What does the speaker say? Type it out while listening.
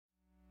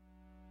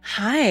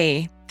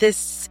Hi,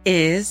 this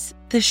is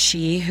the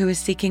She Who Is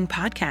Seeking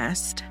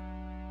podcast,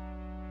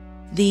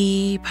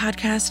 the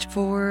podcast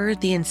for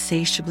the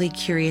insatiably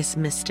curious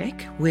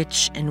mystic,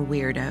 witch, and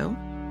weirdo,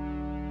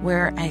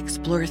 where I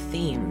explore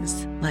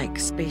themes like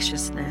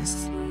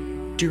spaciousness,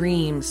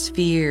 dreams,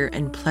 fear,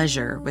 and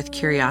pleasure with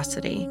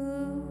curiosity.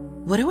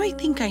 What do I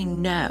think I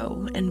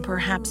know? And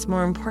perhaps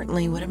more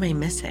importantly, what am I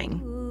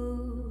missing?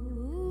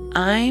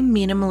 I'm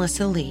Mina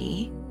Melissa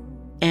Lee,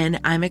 and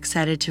I'm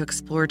excited to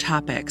explore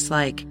topics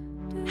like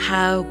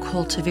how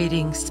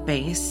cultivating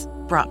space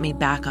brought me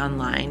back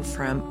online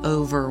from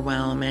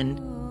overwhelm and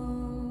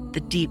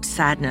the deep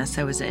sadness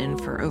I was in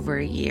for over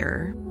a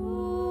year,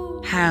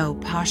 how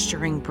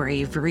posturing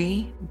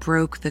bravery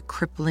broke the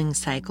crippling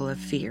cycle of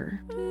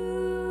fear,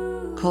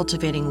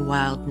 cultivating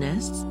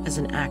wildness as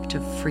an act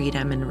of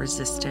freedom and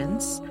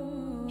resistance,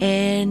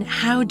 and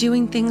how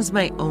doing things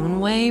my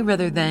own way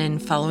rather than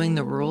following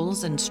the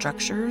rules and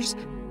structures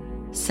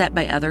set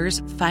by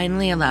others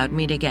finally allowed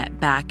me to get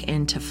back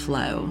into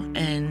flow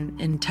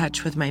and in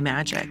touch with my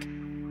magic,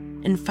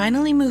 and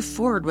finally move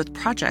forward with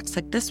projects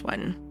like this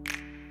one.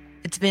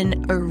 It's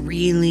been a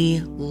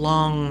really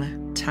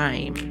long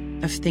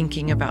time of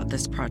thinking about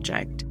this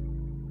project,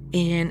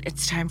 and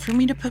it's time for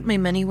me to put my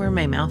money where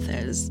my mouth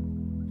is.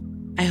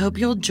 I hope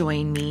you'll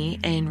join me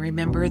and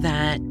remember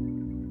that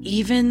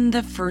even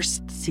the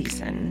first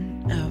season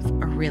of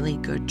a really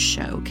good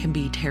show can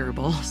be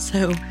terrible,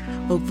 so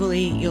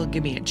hopefully you'll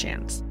give me a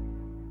chance.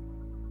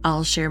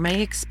 I'll share my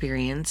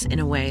experience in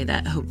a way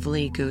that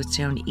hopefully goes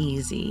down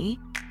easy,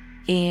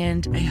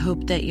 and I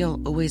hope that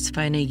you'll always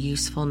find a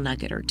useful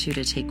nugget or two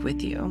to take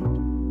with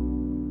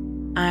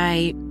you.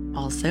 I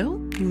also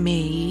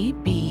may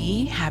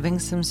be having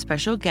some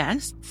special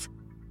guests,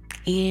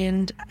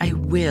 and I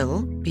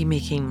will be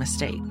making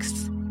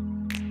mistakes.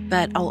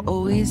 But I'll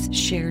always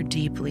share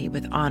deeply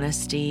with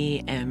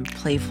honesty and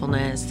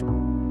playfulness,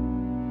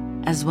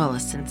 as well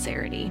as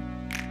sincerity.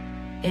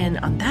 And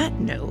on that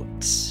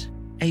note,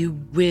 I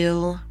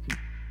will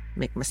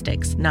make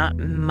mistakes, not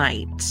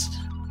might,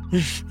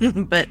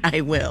 but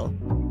I will.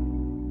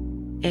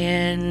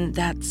 And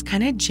that's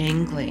kind of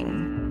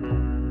jangling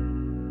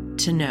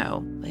to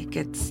know. Like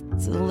it's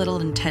a little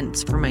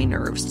intense for my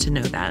nerves to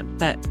know that,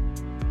 but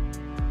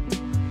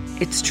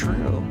it's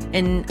true,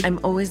 and I'm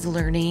always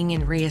learning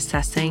and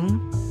reassessing,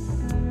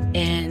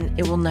 and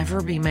it will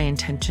never be my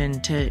intention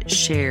to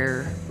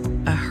share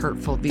a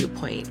hurtful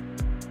viewpoint.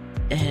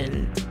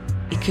 And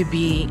it could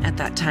be at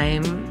that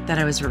time that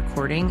I was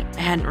recording, I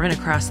hadn't run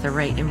across the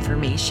right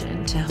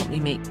information to help me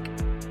make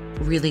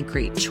really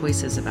great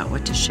choices about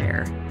what to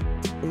share.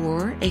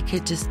 Or it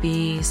could just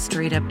be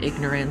straight up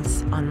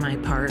ignorance on my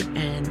part,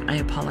 and I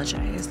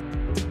apologize.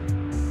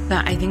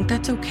 But I think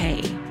that's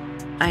okay.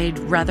 I'd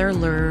rather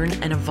learn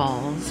and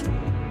evolve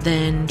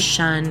than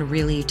shun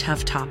really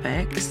tough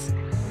topics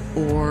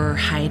or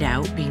hide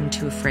out being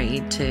too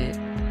afraid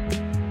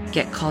to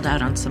get called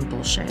out on some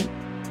bullshit.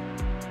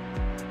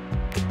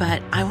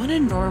 But I want to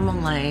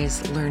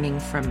normalize learning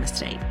from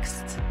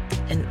mistakes.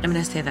 And I'm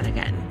going to say that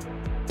again.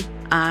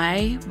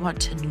 I want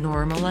to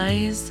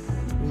normalize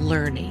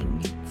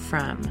learning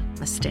from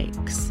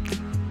mistakes.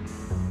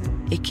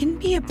 It can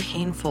be a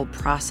painful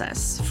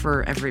process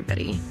for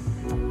everybody.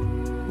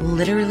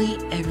 Literally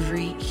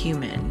every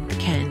human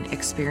can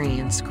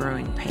experience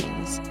growing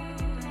pains,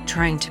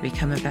 trying to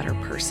become a better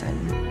person.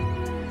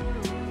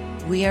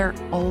 We are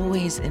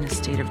always in a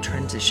state of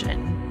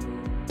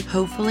transition.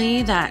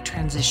 Hopefully that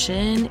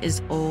transition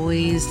is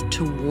always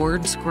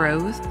towards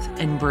growth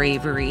and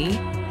bravery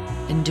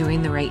and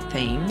doing the right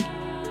thing.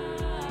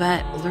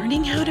 But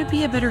learning how to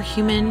be a better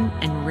human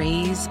and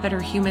raise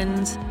better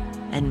humans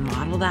and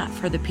model that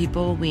for the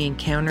people we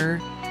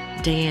encounter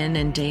day in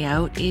and day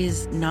out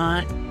is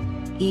not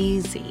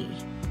easy.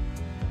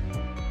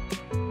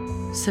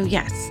 So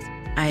yes,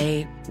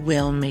 I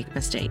will make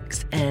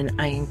mistakes, and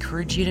I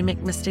encourage you to make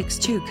mistakes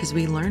too, because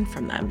we learn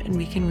from them and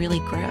we can really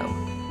grow.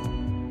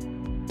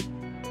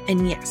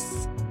 And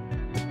yes,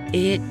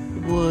 it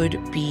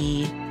would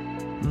be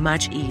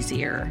much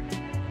easier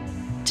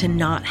to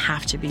not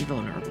have to be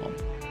vulnerable,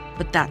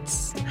 but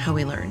that's how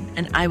we learn.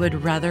 And I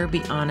would rather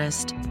be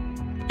honest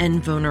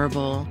and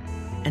vulnerable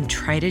and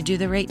try to do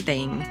the right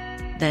thing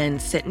than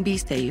sit and be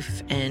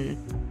safe and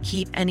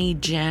keep any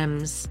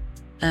gems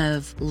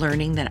of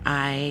learning that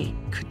I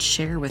could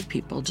share with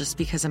people just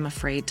because I'm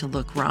afraid to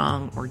look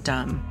wrong or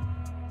dumb.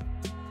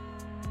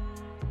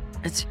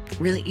 It's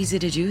really easy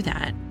to do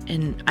that,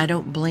 and I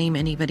don't blame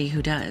anybody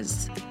who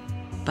does,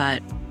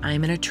 but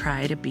I'm going to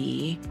try to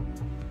be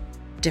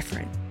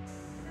different,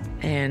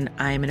 and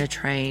I'm going to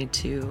try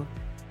to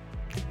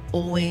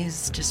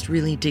always just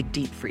really dig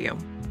deep for you.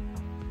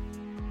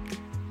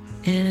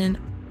 And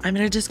I'm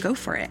going to just go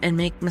for it and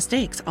make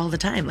mistakes all the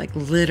time, like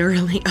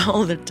literally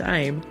all the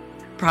time.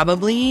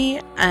 Probably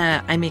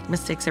I make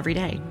mistakes every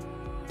day.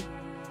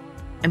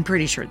 I'm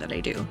pretty sure that I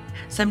do.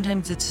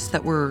 Sometimes it's just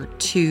that we're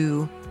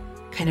too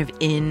kind of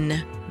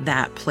in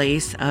that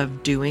place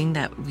of doing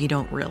that we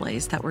don't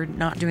realize that we're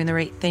not doing the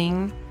right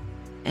thing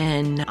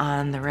and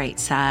on the right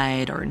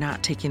side or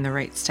not taking the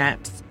right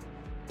steps.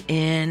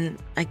 And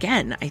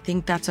again, I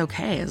think that's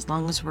okay as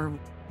long as we're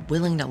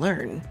willing to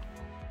learn.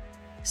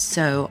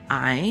 So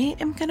I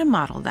am going to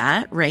model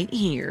that right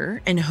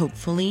here, and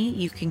hopefully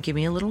you can give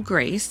me a little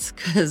grace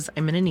because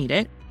I'm going to need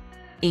it.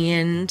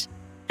 And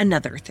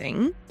another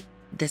thing,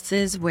 this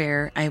is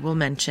where I will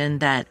mention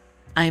that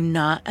I'm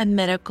not a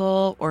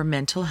medical or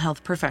mental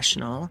health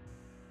professional,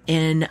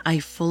 and I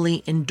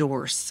fully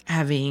endorse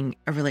having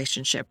a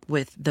relationship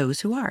with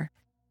those who are.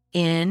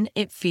 And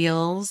it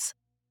feels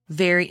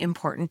very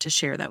important to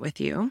share that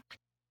with you.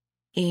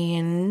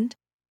 And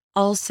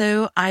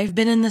also, I've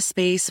been in the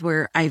space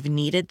where I've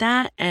needed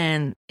that,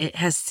 and it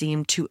has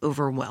seemed too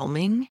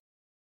overwhelming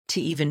to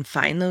even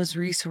find those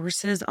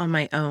resources on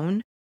my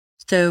own.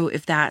 So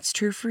if that's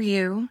true for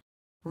you,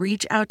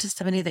 reach out to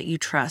somebody that you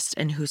trust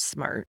and who's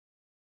smart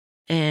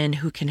and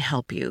who can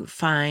help you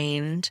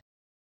find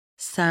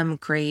some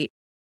great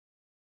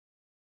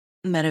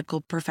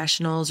medical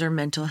professionals or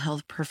mental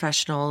health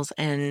professionals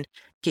and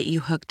get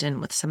you hooked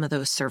in with some of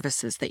those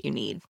services that you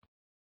need.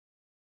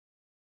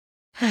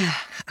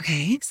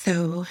 Okay,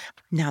 so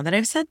now that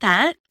I've said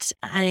that,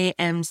 I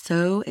am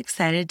so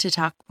excited to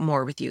talk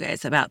more with you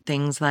guys about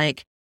things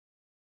like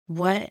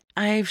what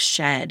I've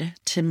shed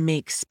to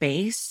make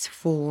space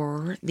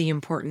for the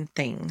important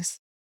things.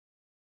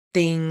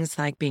 Things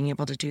like being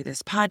able to do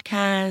this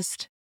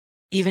podcast,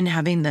 even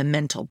having the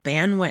mental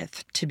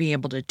bandwidth to be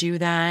able to do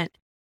that,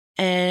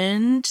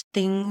 and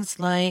things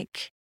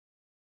like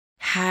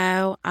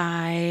how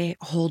I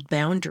hold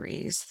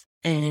boundaries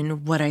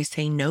and what I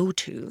say no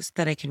to so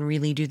that I can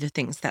really do the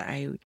things that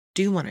I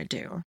do want to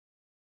do.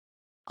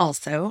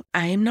 Also,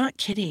 I am not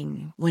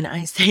kidding when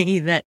I say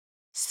that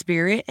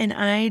Spirit and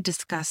I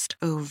discussed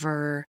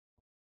over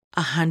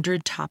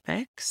 100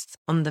 topics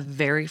on the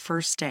very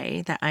first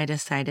day that I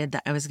decided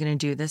that I was going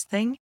to do this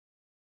thing.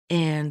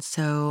 And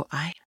so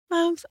I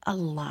have a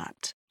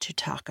lot to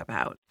talk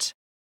about.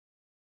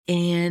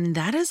 And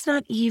that is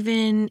not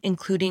even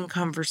including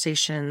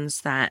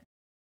conversations that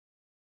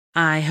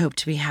I hope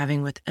to be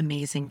having with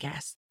amazing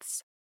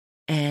guests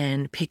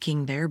and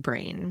picking their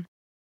brain.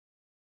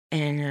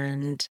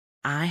 And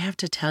I have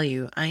to tell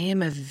you, I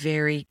am a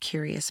very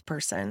curious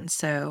person.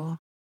 So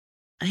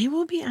I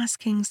will be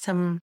asking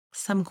some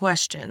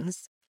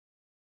questions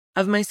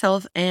of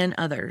myself and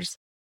others.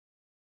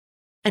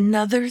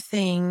 Another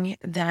thing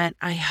that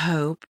I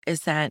hope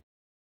is that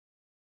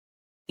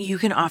you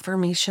can offer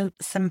me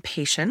some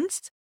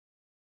patience.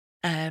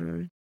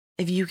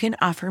 If you can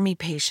offer me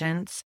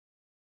patience,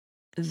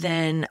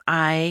 then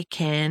I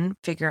can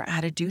figure out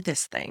how to do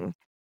this thing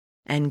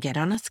and get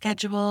on a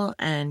schedule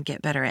and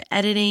get better at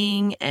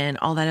editing and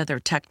all that other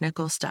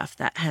technical stuff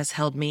that has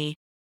held me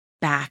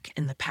back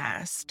in the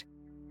past.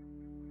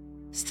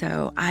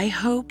 So I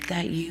hope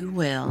that you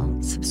will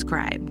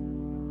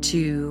subscribe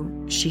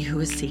to She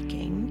Who Is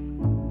Seeking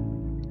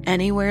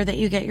anywhere that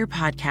you get your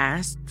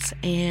podcasts,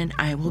 and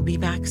I will be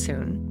back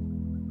soon.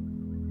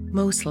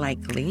 Most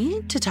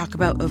likely to talk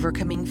about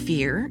overcoming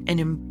fear and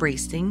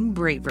embracing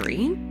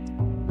bravery.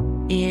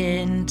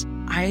 And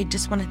I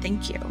just want to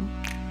thank you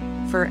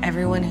for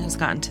everyone who's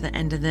gotten to the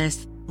end of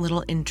this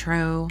little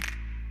intro.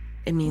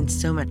 It means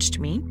so much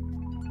to me.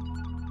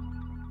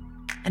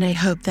 And I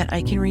hope that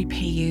I can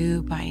repay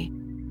you by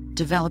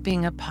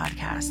developing a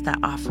podcast that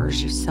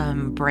offers you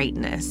some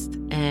brightness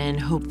and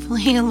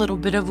hopefully a little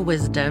bit of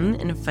wisdom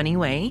in a funny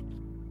way.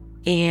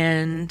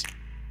 And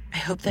I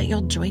hope that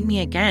you'll join me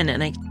again.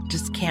 And I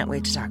just can't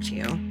wait to talk to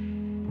you.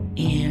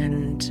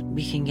 And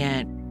we can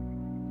get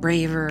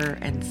braver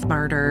and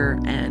smarter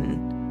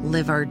and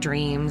live our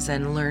dreams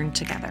and learn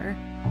together.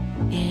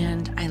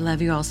 And I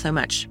love you all so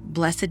much.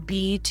 Blessed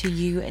be to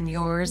you and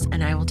yours,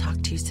 and I will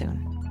talk to you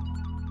soon.